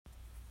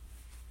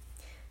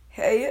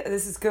Hey,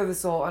 this is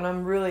Kovasoul, and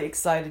I'm really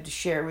excited to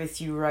share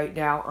with you right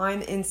now.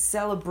 I'm in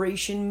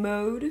celebration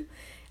mode.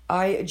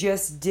 I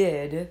just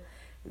did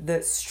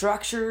the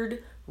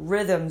structured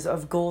rhythms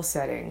of goal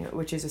setting,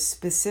 which is a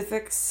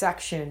specific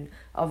section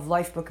of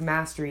Lifebook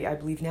Mastery, I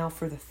believe now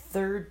for the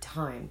third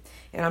time.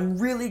 And I'm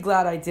really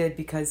glad I did,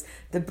 because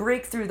the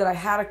breakthrough that I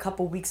had a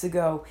couple weeks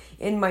ago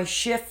in my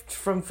shift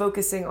from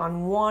focusing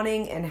on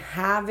wanting and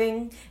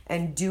having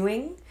and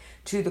doing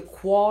to the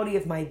quality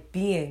of my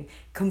being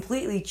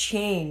completely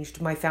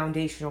changed my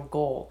foundational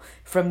goal.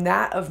 From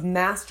that of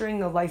mastering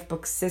the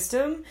Lifebook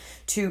system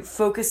to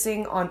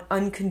focusing on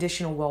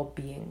unconditional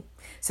well-being.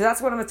 So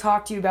that's what I'm going to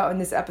talk to you about in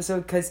this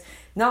episode, because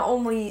not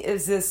only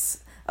is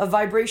this a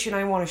vibration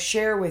I want to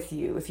share with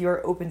you if you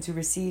are open to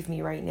receive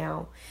me right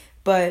now,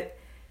 but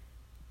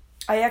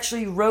I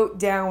actually wrote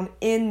down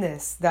in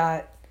this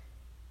that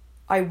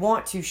I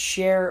want to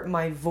share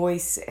my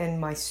voice and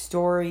my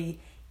story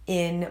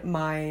in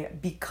my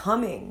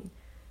becoming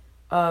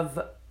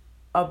of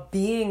a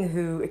being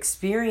who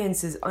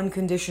experiences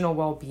unconditional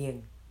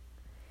well-being.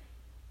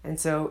 And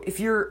so if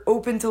you're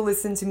open to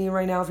listen to me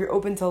right now, if you're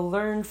open to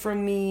learn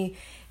from me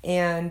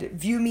and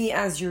view me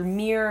as your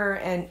mirror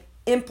and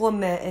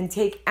implement and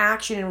take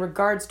action in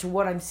regards to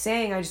what I'm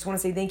saying, I just want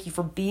to say thank you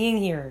for being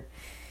here.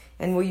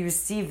 And will you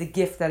receive the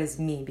gift that is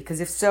me?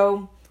 Because if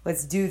so,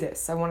 let's do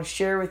this. I want to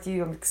share with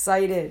you. I'm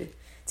excited.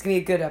 It's going to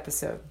be a good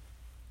episode.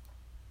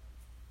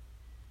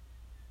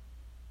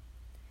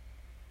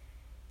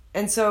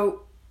 And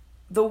so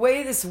the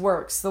way this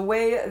works, the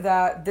way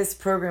that this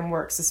program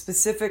works, a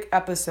specific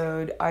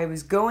episode I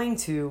was going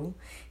to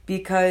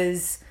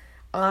because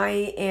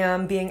I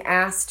am being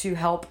asked to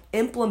help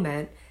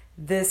implement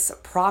this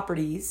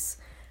property's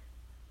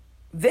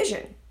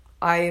vision.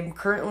 I am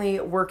currently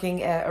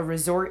working at a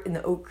resort in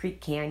the Oak Creek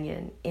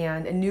Canyon,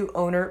 and a new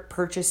owner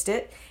purchased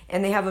it,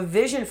 and they have a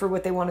vision for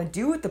what they want to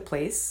do with the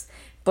place.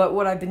 But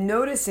what I've been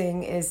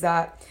noticing is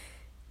that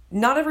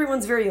not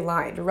everyone's very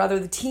aligned, or rather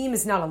the team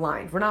is not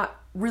aligned. We're not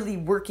really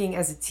working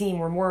as a team.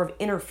 We're more of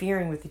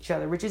interfering with each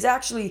other, which is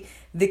actually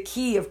the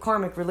key of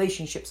karmic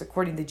relationships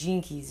according to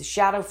Gene Keys. The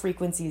shadow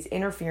frequency is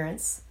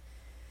interference,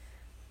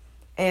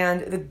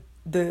 and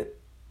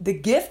the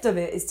gift of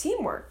it is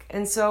teamwork.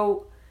 And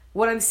so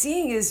what I'm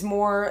seeing is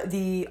more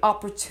the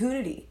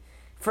opportunity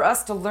for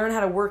us to learn how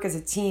to work as a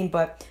team.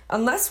 But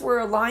unless we're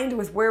aligned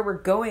with where we're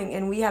going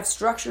and we have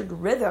structured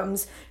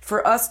rhythms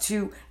for us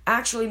to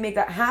actually make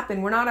that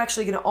happen, we're not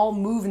actually going to all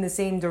move in the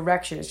same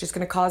direction. It's just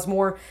going to cause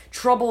more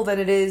trouble than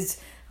it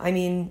is,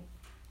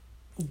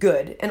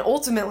 good. And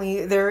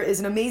ultimately, there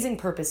is an amazing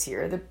purpose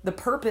here. The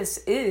purpose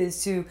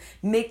is to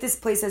make this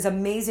place as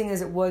amazing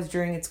as it was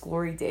during its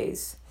glory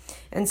days.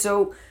 And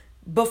so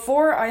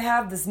before I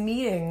have this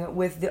meeting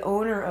with the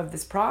owner of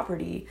this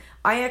property,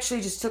 I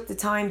actually just took the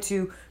time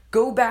to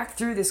go back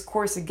through this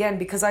course again,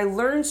 because I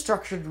learned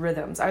structured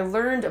rhythms. I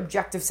learned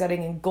objective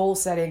setting and goal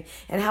setting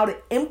and how to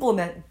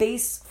implement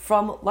based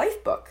from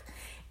Lifebook.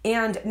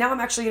 And now I'm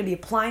actually going to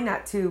be applying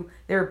that to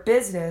their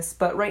business.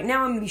 But right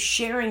now I'm going to be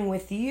sharing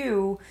with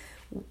you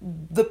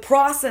the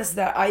process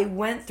that I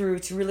went through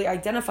to really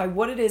identify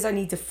what it is I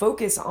need to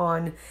focus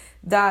on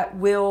that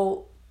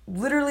will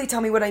literally tell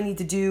me what I need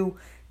to do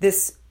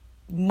this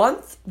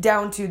month,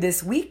 down to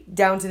this week,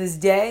 down to this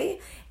day,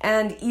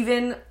 and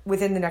even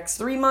within the next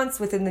 3 months,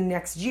 within the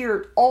next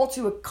year, all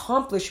to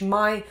accomplish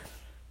my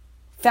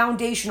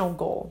foundational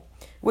goal,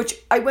 which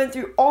I went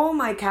through all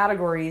my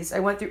categories. I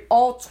went through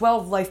all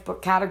 12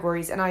 Lifebook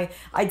categories, and I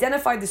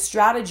identified the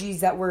strategies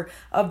that were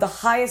of the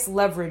highest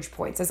leverage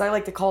points, as I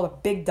like to call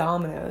it, big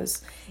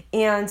dominoes.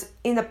 And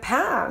in the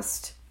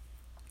past,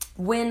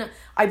 when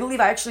I believe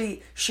I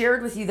actually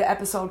shared with you the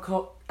episode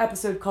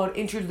called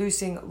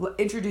Introducing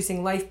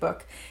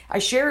Lifebook, I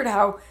shared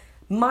how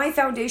my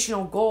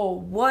foundational goal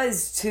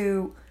was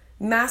to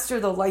master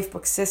the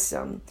Lifebook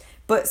system.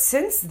 But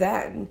since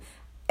then,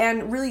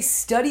 and really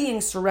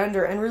studying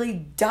surrender and really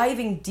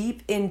diving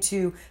deep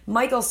into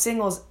Michael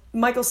Singer's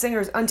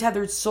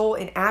Untethered Soul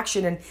in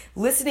Action and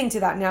listening to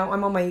that now,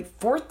 I'm on my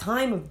 4th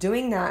time of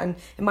doing that, and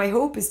my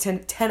hope is to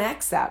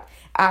 10x that,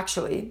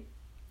 actually,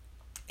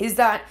 is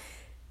that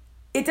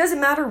it doesn't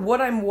matter what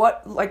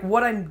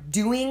I'm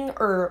doing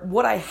or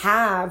what I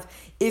have.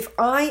 If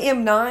I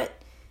am not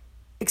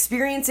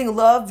experiencing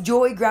love,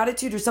 joy,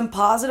 gratitude, or some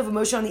positive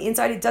emotion on the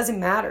inside, it doesn't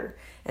matter.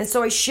 And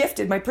so I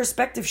shifted, my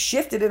perspective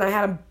shifted, and I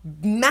had a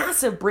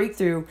massive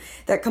breakthrough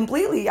that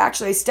completely,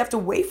 actually, I stepped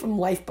away from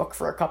Lifebook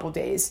for a couple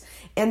days,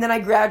 and then I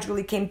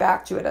gradually came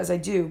back to it as I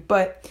do.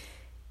 But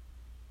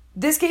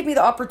this gave me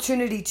the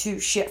opportunity to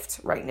shift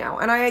right now.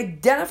 And I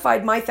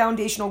identified my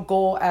foundational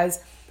goal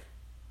as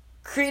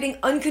creating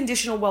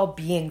unconditional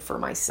well-being for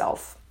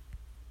myself.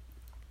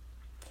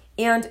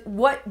 And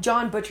what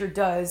John Butcher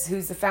does,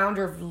 who's the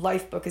founder of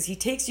Lifebook, is he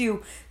takes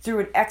you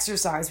through an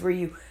exercise where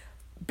you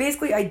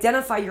basically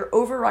identify your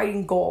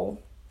overriding goal.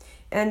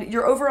 And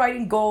your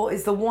overriding goal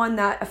is the one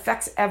that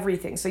affects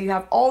everything. So you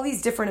have all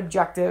these different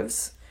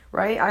objectives,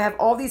 right? I have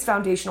all these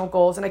foundational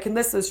goals, and I can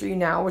list those for you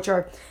now, which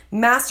are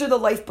master the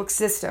Lifebook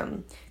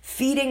system,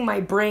 feeding my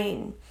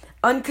brain,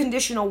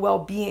 Unconditional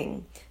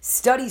Well-being.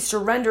 Study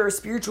surrender or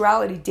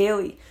spirituality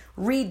daily.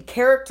 Read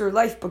character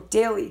lifebook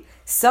daily.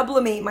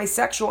 Sublimate my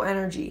sexual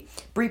energy.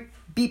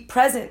 Be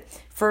present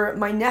for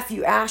my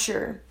nephew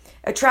Asher.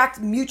 Attract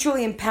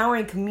mutually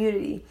empowering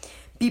community.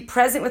 Be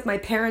present with my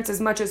parents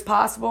as much as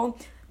possible.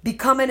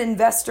 Become an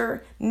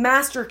investor.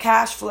 Master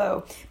cash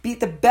flow. Be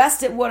the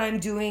best at what I'm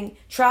doing.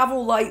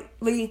 Travel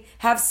lightly.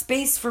 Have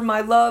space for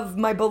my love,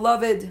 my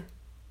beloved,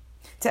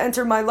 to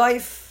enter my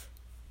life.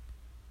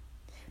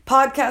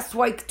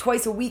 Podcast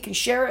twice a week and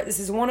share it. This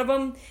is one of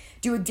them.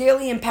 Do a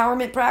daily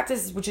empowerment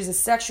practice, which is a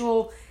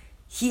sexual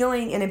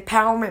healing and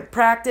empowerment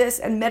practice,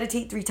 and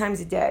meditate 3 times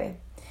a day.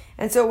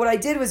 And so what I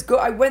did was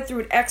I went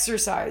through an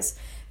exercise,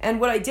 and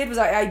what I did was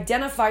I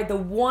identified the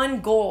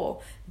one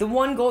goal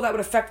that would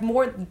affect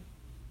more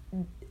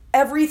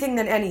everything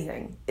than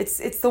anything.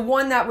 It's the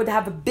one that would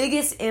have the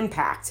biggest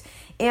impact.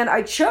 And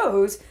I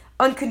chose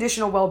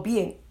unconditional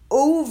well-being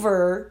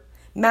over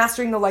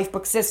mastering the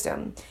lifebook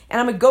system. And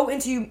I'm going to go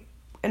into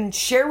and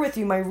share with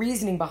you my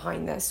reasoning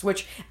behind this,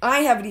 which I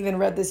haven't even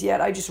read this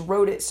yet. I just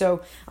wrote it.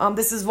 So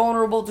this is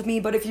vulnerable to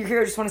me. But if you're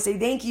here, I just want to say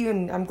thank you.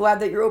 And I'm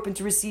glad that you're open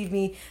to receive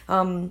me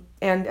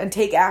and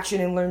take action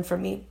and learn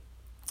from me.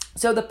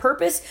 So the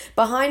purpose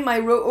behind my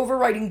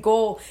overriding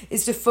goal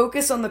is to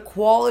focus on the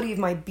quality of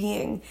my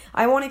being.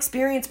 I want to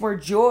experience more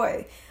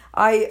joy.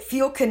 I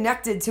feel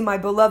connected to my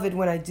beloved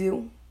when I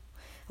do.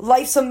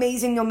 Life's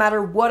amazing no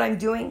matter what I'm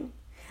doing.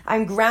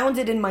 I'm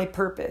grounded in my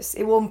purpose.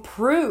 It will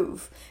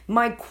improve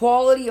my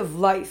quality of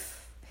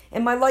life.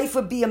 And my life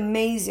would be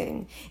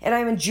amazing. And I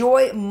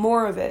enjoy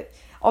more of it.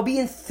 I'll be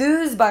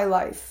enthused by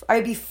life.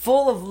 I'd be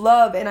full of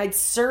love and I'd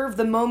serve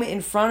the moment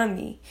in front of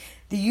me.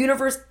 The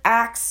universe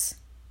asks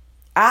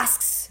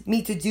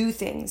me to do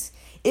things.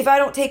 If I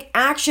don't take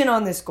action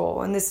on this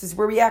goal, and this is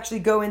where we actually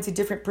go into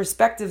different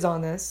perspectives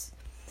on this.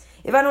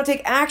 If I don't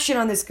take action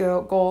on this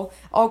goal,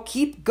 I'll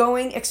keep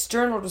going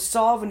external to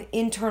solve an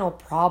internal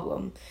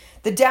problem.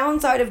 The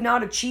downside of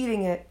not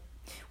achieving it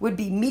would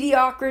be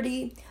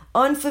mediocrity,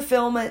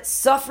 unfulfillment,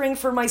 suffering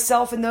for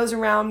myself and those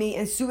around me,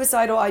 and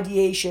suicidal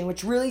ideation,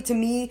 which really to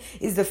me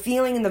is the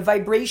feeling and the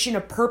vibration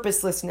of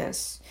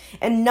purposelessness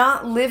and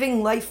not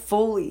living life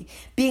fully,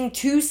 being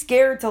too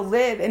scared to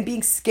live and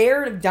being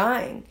scared of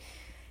dying.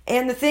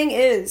 And the thing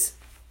is,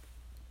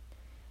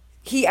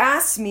 he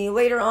asked me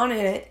later on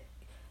in it,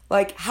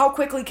 like, how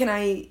quickly can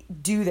I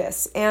do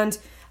this? And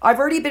I've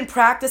already been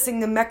practicing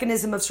the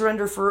mechanism of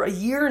surrender for a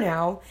year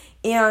now,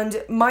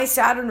 and my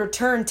Saturn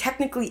return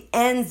technically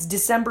ends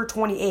December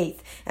 28th.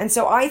 And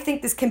so I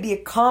think this can be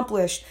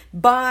accomplished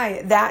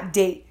by that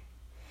date.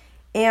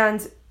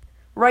 And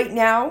right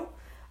now,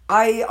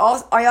 I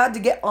had to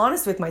get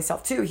honest with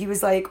myself too. He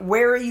was like,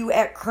 where are you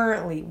at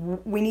currently?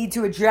 We need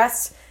to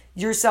address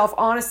yourself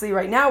honestly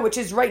right now, which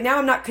is right now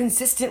I'm not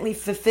consistently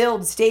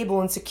fulfilled,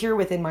 stable, and secure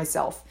within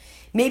myself.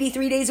 Maybe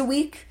 3 days a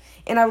week.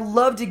 And I would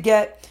love to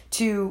get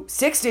to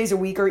 6 days a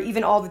week or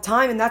even all the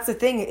time. And that's the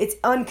thing. It's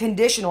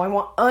unconditional. I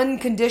want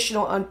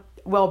unconditional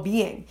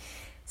well-being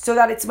so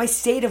that it's my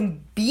state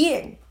of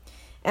being.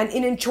 And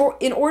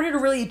in order to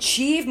really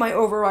achieve my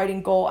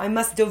overriding goal, I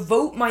must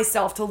devote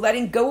myself to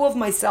letting go of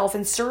myself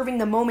and serving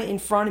the moment in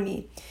front of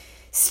me.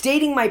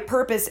 Stating my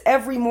purpose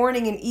every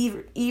morning and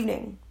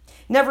evening.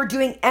 Never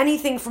doing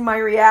anything from my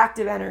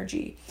reactive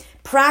energy.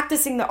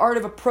 Practicing the art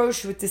of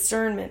approach with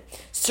discernment.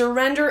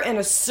 Surrender and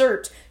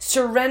assert.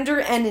 Surrender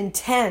and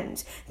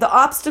intend. The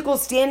obstacle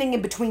standing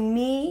in between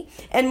me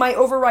and my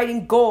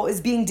overriding goal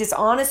is being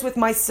dishonest with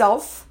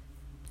myself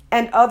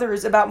and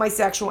others about my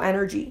sexual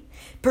energy.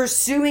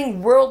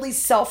 Pursuing worldly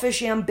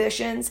selfish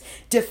ambitions.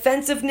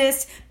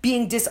 Defensiveness.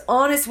 Being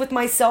dishonest with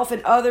myself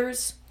and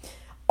others.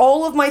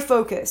 All of my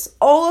focus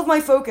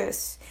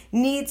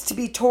needs to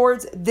be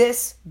towards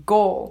this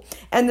goal.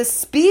 And the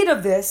speed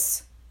of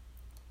this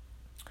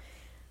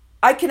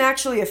I can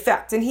actually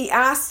affect. And he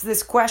asks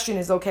this question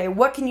is, okay,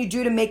 what can you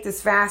do to make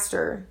this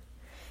faster?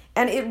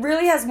 And it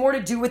really has more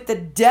to do with the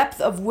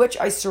depth of which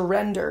I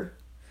surrender.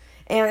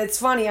 And it's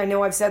funny, I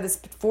know I've said this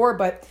before,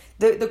 but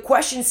the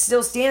question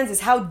still stands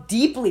is how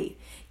deeply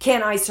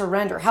can I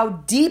surrender? How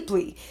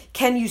deeply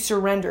can you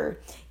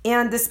surrender?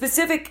 And the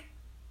specific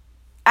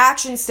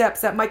action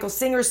steps that Michael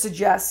Singer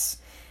suggests,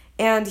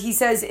 and he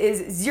says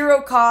is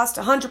 0 cost,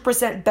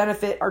 100%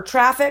 benefit are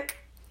traffic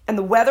and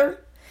the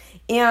weather.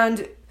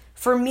 And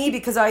for me,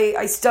 because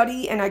I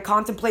study and I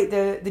contemplate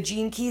the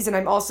gene keys, and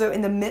I'm also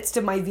in the midst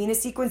of my Venus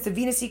sequence. The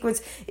Venus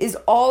sequence is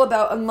all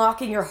about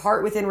unlocking your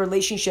heart within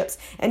relationships.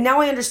 And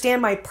now I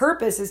understand my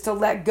purpose is to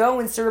let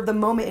go and serve the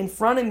moment in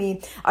front of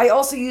me. I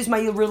also use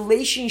my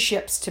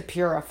relationships to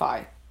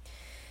purify.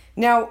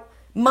 Now,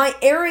 my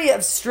area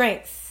of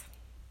strength,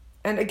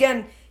 and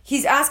again,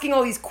 he's asking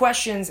all these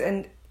questions,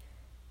 and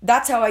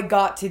that's how I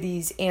got to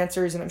these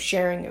answers, and I'm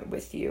sharing it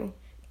with you.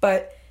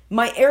 But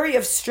my area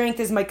of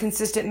strength is my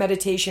consistent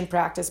meditation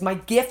practice, my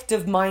gift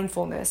of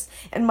mindfulness,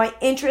 and my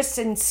interest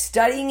in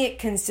studying it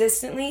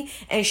consistently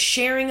and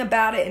sharing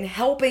about it and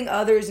helping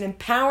others and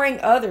empowering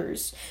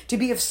others to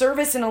be of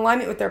service in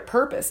alignment with their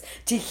purpose,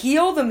 to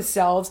heal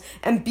themselves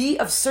and be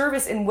of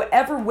service in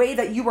whatever way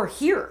that you are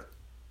here.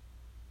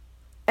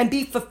 and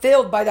be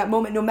fulfilled by that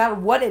moment no matter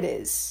what it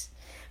is.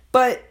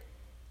 But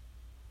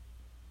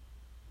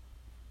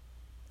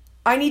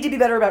I need to be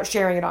better about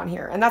sharing it on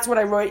here. And that's what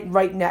I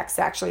write next,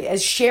 actually,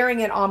 is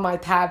sharing it on my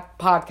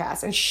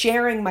podcast and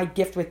sharing my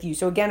gift with you.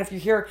 So again, if you're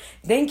here,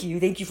 thank you.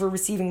 Thank you for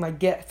receiving my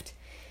gift.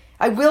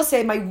 I will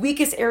say my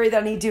weakest area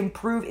that I need to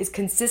improve is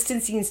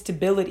consistency and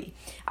stability.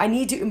 I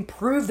need to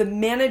improve the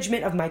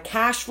management of my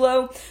cash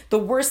flow. The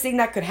worst thing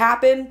that could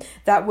happen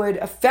that would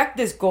affect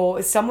this goal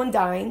is someone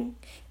dying,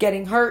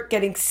 getting hurt,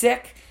 getting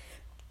sick,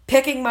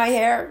 picking my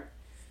hair,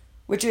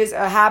 which is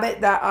a habit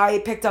that I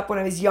picked up when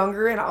I was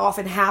younger and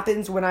often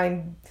happens when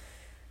I'm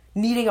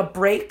needing a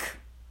break.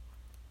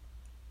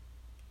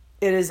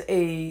 It is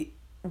a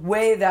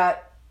way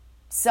that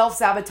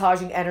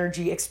self-sabotaging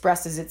energy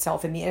expresses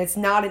itself in me, and it's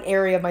not an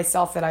area of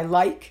myself that I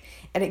like,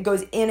 and it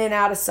goes in and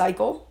out of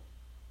cycle,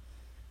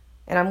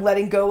 and I'm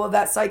letting go of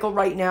that cycle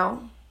right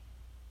now.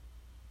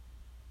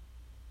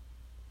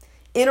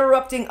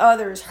 Interrupting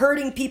others,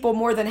 hurting people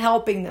more than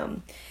helping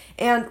them.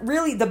 And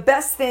really the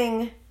best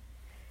thing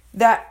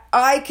that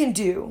I can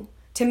do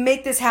to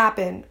make this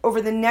happen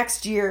over the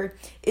next year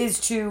is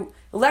to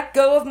let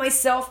go of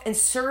myself and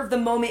serve the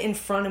moment in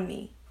front of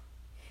me.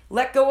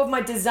 Let go of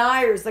my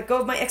desires, let go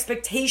of my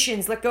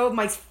expectations, let go of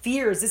my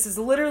fears. This is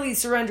literally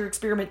Surrender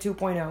Experiment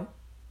 2.0.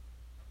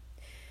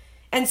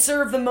 And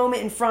serve the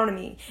moment in front of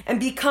me and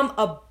become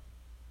a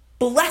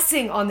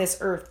blessing on this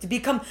earth, to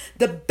become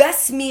the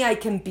best me I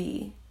can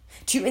be,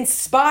 to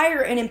inspire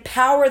and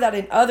empower that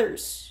in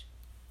others.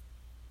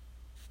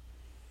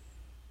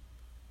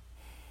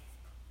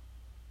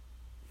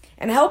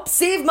 And help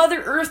save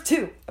Mother Earth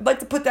too. I'd like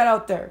to put that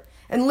out there.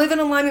 And live in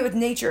alignment with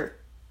nature.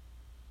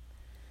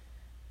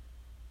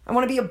 I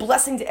want to be a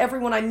blessing to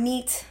everyone I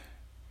meet.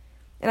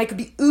 And I could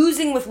be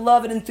oozing with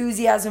love and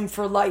enthusiasm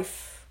for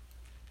life.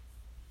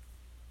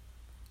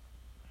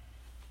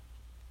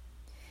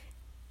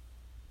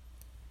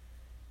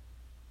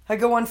 I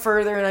go on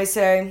further and I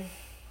say,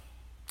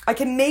 I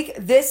can make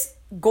this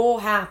goal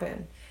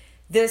happen.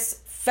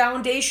 This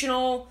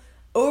foundational,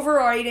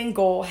 overriding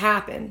goal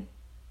happen.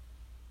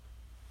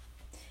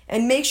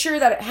 And make sure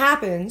that it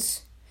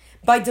happens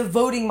by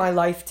devoting my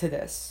life to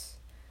this.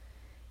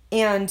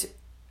 And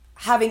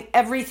having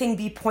everything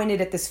be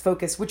pointed at this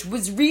focus, which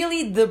was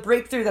really the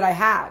breakthrough that I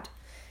had.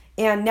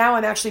 And now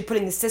I'm actually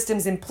putting the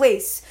systems in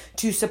place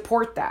to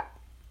support that.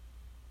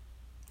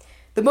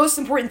 The most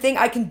important thing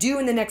I can do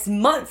in the next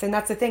month, and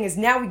that's the thing, is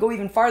now we go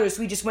even farther.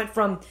 So we just went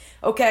from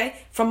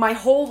my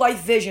whole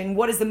life vision,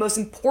 what is the most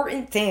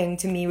important thing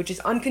to me, which is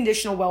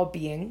unconditional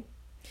well-being,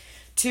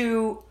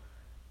 to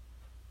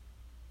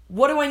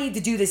what do I need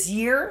to do this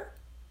year?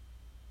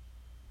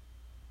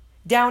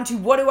 Down to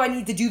what do I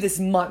need to do this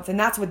month? And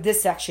that's what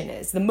this section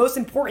is. The most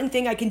important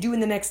thing I can do in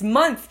the next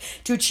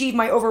month to achieve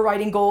my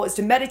overriding goal is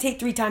to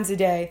meditate 3 times a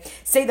day.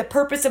 Say the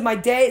purpose of my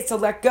day is to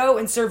let go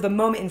and serve the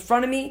moment in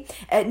front of me.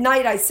 At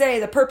night, I say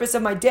the purpose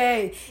of my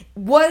day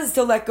was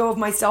to let go of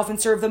myself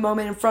and serve the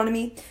moment in front of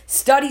me.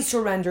 Study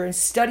surrender and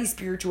study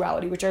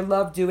spirituality, which I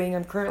love doing.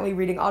 I'm currently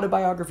reading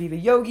Autobiography of a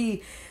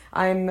Yogi.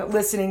 I'm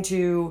listening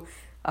to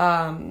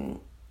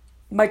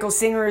Michael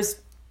Singer's,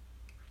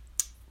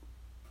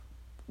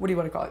 what do you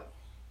want to call it?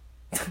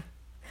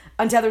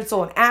 Untethered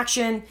Soul in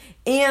Action.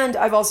 And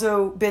I've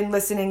also been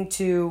listening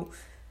to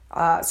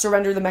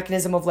Surrender, the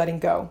Mechanism of Letting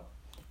Go.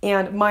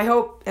 And my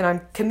hope, and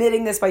I'm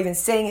committing this by even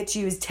saying it to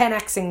you, is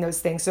 10xing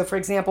those things. So for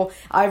example,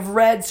 I've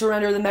read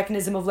Surrender, the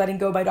Mechanism of Letting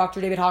Go by Dr.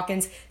 David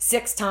Hawkins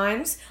 6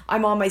 times.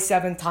 I'm on my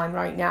 7th time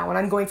right now. And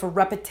I'm going for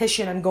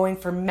repetition. I'm going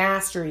for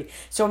mastery.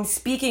 So I'm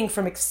speaking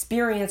from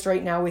experience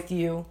right now with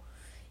you,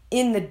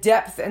 in the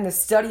depth and the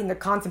study and the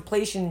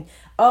contemplation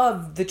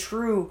of the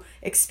true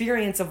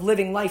experience of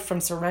living life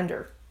from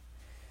surrender.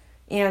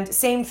 And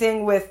same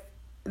thing with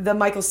the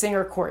Michael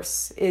Singer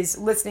course, is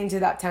listening to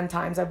that 10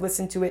 times. I've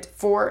listened to it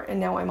 4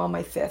 and now I'm on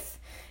my 5th.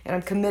 And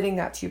I'm committing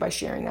that to you by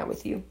sharing that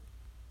with you.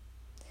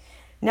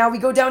 Now we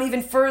go down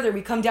even further.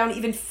 We come down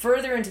even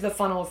further into the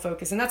funnel of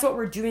focus. And that's what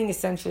we're doing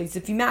essentially. So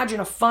if you imagine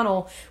a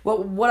funnel,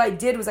 what I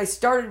did was I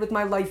started with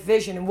my life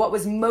vision and what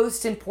was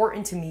most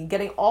important to me,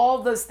 getting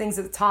all those things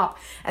at the top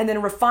and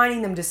then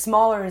refining them to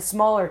smaller and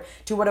smaller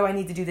to what do I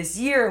need to do this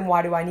year and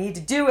why do I need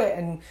to do it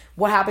and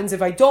what happens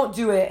if I don't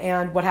do it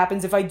and what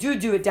happens if I do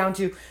it, down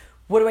to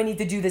what do I need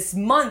to do this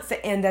month,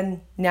 and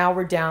then now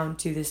we're down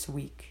to this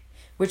week,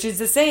 which is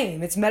the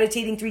same. It's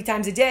meditating 3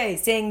 times a day,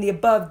 saying the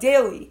above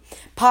daily,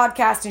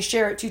 podcast and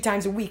share it 2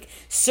 times a week,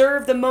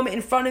 serve the moment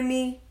in front of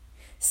me,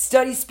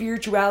 study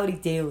spirituality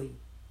daily.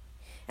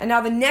 And now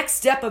the next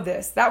step of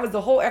this, that was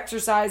the whole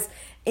exercise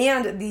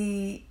and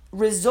the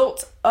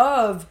result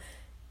of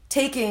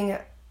taking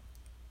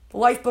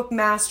Lifebook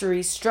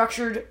Mastery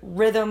Structured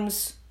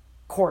Rhythms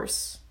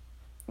course,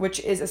 which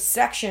is a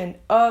section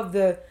of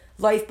the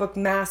Lifebook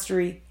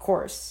Mastery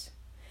course,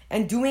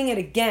 and doing it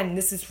again.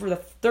 This is for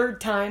the 3rd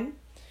time.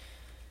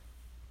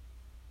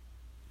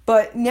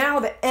 But now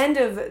the end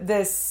of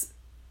this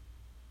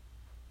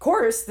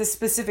course, this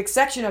specific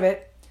section of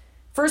it,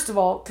 first of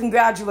all,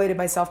 congratulated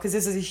myself because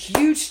this is a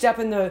huge step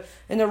in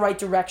the right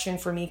direction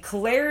for me.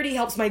 Clarity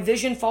helps my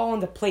vision fall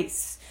into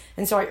place.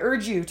 And so I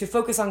urge you to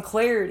focus on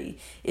clarity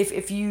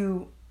if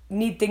you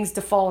need things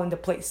to fall into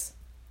place.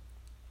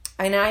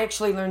 And I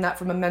actually learned that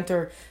from a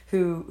mentor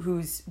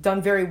who's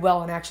done very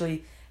well in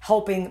actually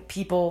helping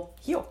people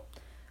heal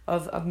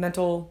of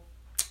mental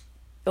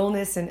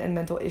illness and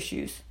mental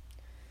issues,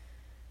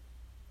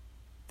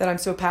 that I'm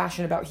so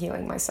passionate about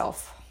healing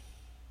myself.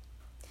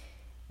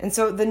 And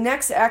so the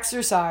next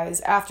exercise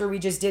after we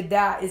just did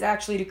that is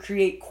actually to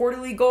create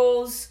quarterly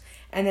goals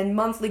and then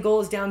monthly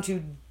goals down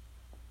to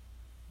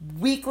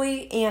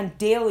weekly and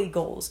daily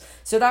goals.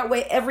 So that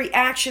way every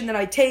action that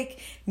I take,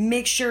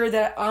 make sure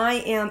that I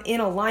am in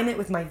alignment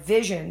with my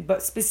vision,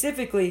 but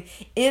specifically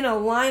in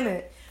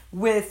alignment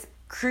with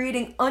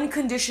creating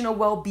unconditional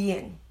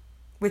well-being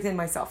within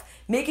myself,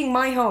 making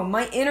my home,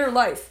 my inner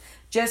life,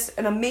 just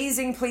an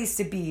amazing place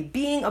to be,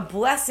 being a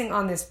blessing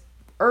on this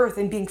earth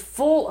and being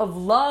full of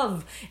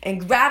love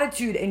and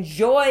gratitude and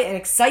joy and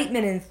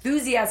excitement and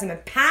enthusiasm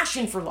and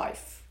passion for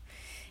life,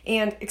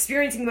 and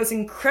experiencing the most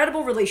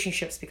incredible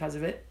relationships because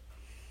of it.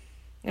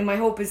 And my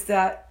hope is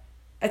that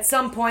at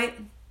some point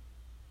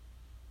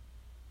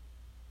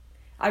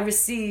I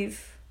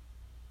receive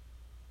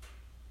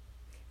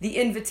the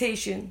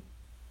invitation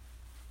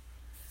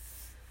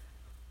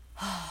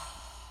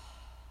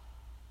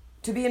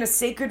to be in a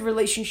sacred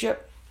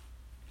relationship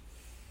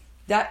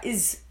that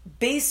is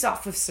based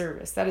off of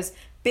service, that is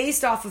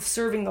based off of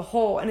serving the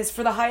whole, and is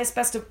for the highest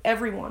best of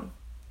everyone.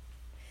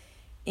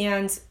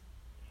 And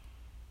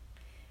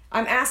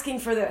I'm asking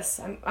for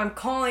this. I'm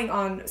calling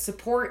on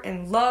support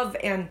and love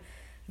and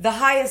the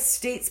highest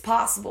states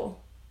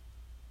possible.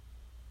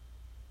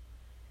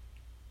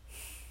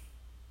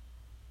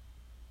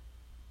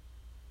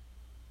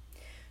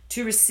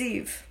 To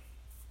receive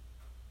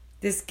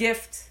this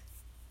gift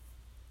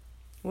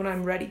when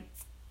I'm ready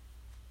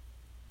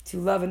to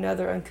love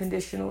another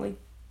unconditionally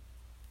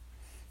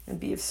and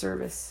be of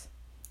service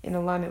in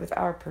alignment with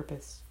our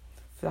purpose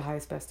for the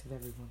highest best of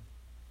everyone.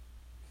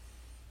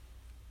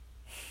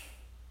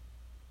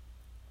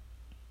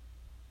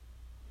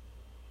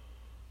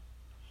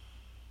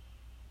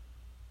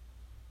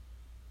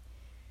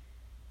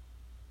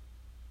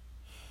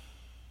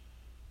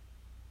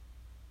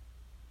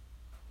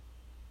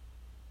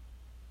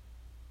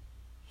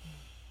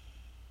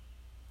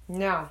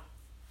 Now,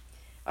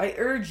 I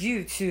urge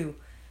you to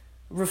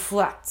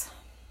reflect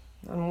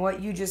on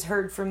what you just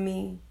heard from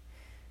me,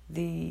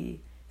 the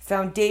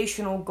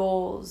foundational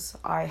goals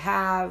I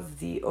have,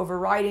 the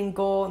overriding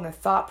goal, and the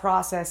thought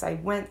process I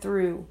went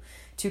through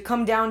to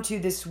come down to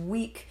this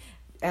week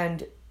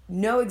and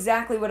know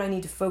exactly what I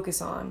need to focus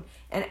on,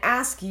 and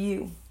ask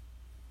you,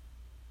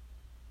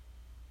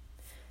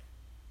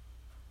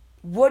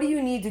 what do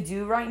you need to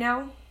do right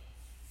now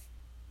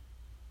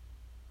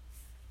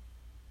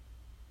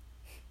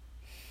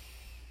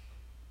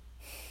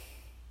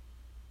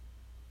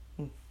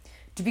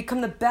to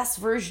become the best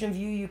version of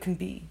you can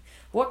be?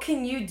 What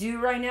can you do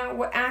right now?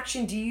 What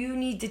action do you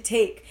need to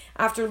take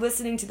after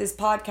listening to this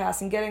podcast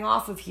and getting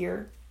off of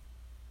here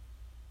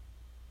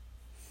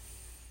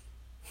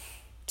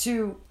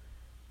to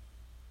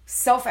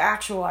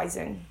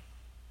self-actualizing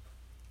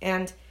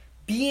and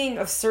being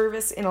of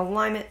service in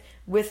alignment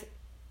with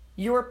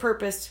your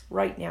purpose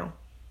right now?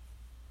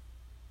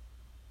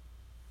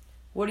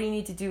 What do you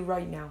need to do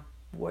right now,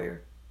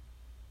 warrior?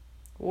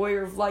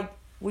 Warrior of light.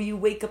 Will you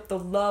wake up the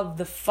love,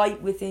 the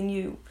fight within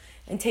you,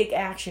 and take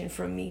action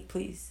from me,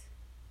 please?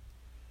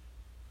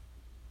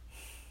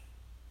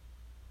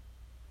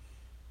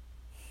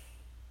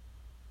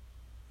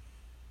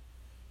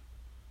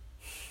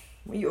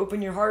 Will you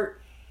open your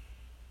heart?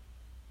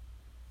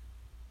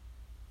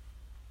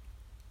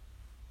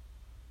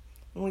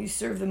 And will you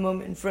serve the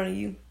moment in front of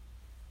you?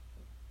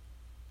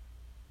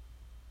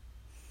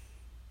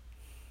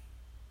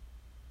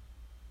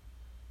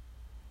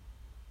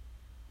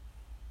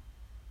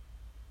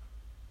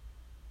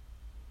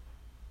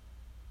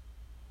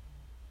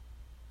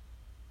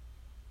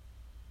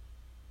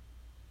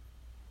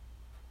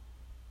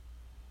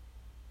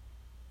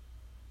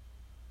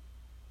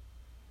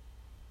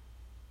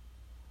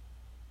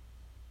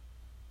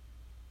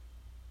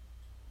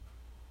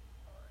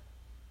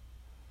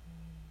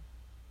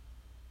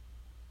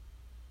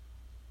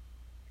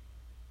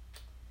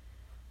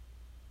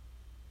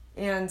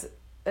 And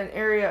an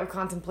area of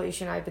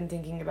contemplation I've been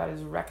thinking about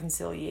is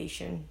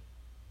reconciliation,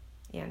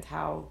 and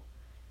how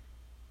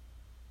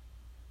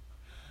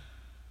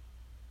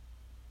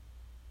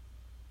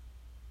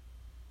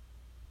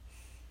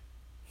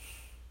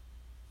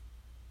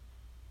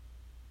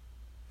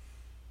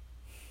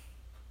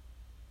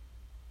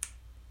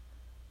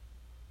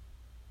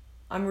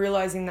I'm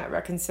realizing that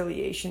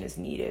reconciliation is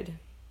needed.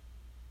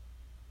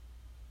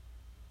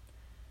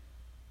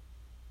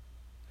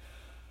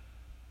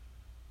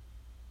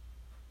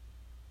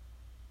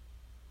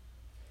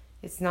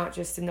 It's not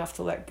just enough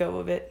to let go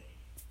of it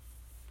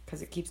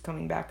because it keeps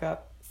coming back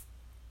up.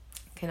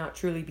 It cannot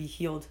truly be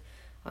healed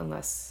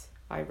unless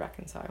I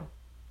reconcile.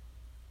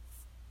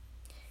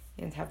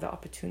 and have the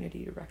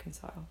opportunity to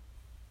reconcile.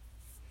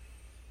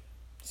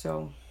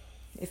 So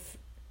if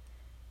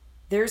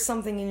there's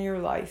something in your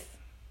life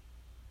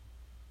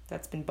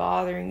that's been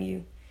bothering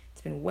you,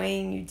 it's been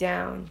weighing you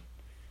down,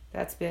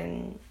 that's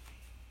been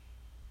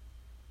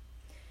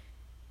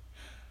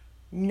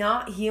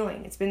not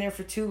healing, it's been there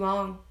for too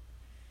long,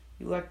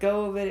 you let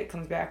go of it, it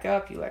comes back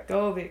up, you let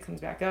go of it, it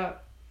comes back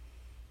up.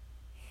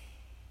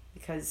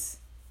 Because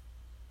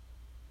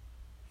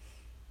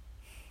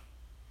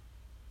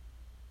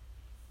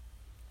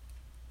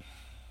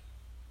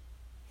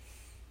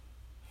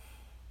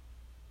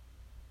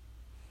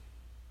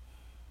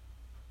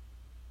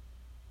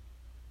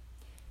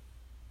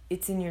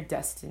it's in your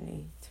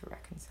destiny to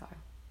reconcile.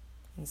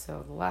 And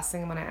so the last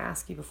thing I'm going to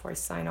ask you before I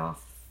sign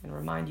off and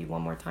remind you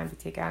one more time to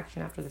take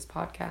action after this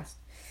podcast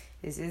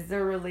is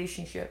there a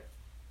relationship?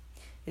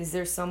 Is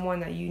there someone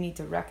that you need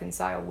to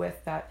reconcile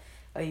with, that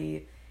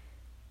a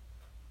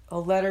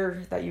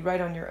letter that you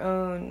write on your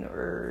own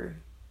or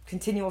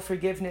continual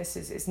forgiveness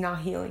is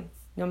not healing?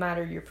 No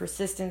matter your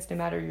persistence, no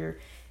matter your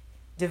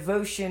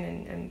devotion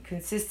and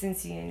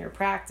consistency in your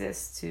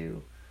practice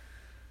to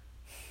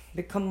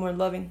become more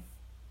loving.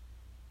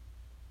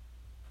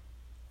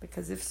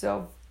 Because if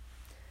so,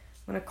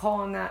 I'm going to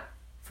call on that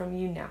from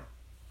you now.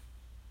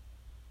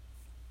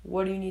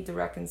 What do you need to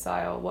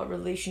reconcile? What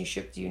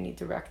relationship do you need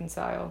to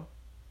reconcile?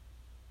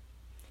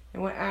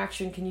 And what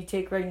action can you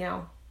take right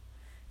now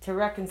to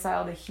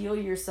reconcile, to heal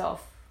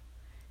yourself,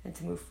 and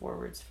to move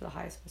forwards for the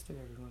highest best of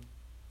everyone?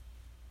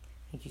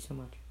 Thank you so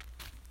much.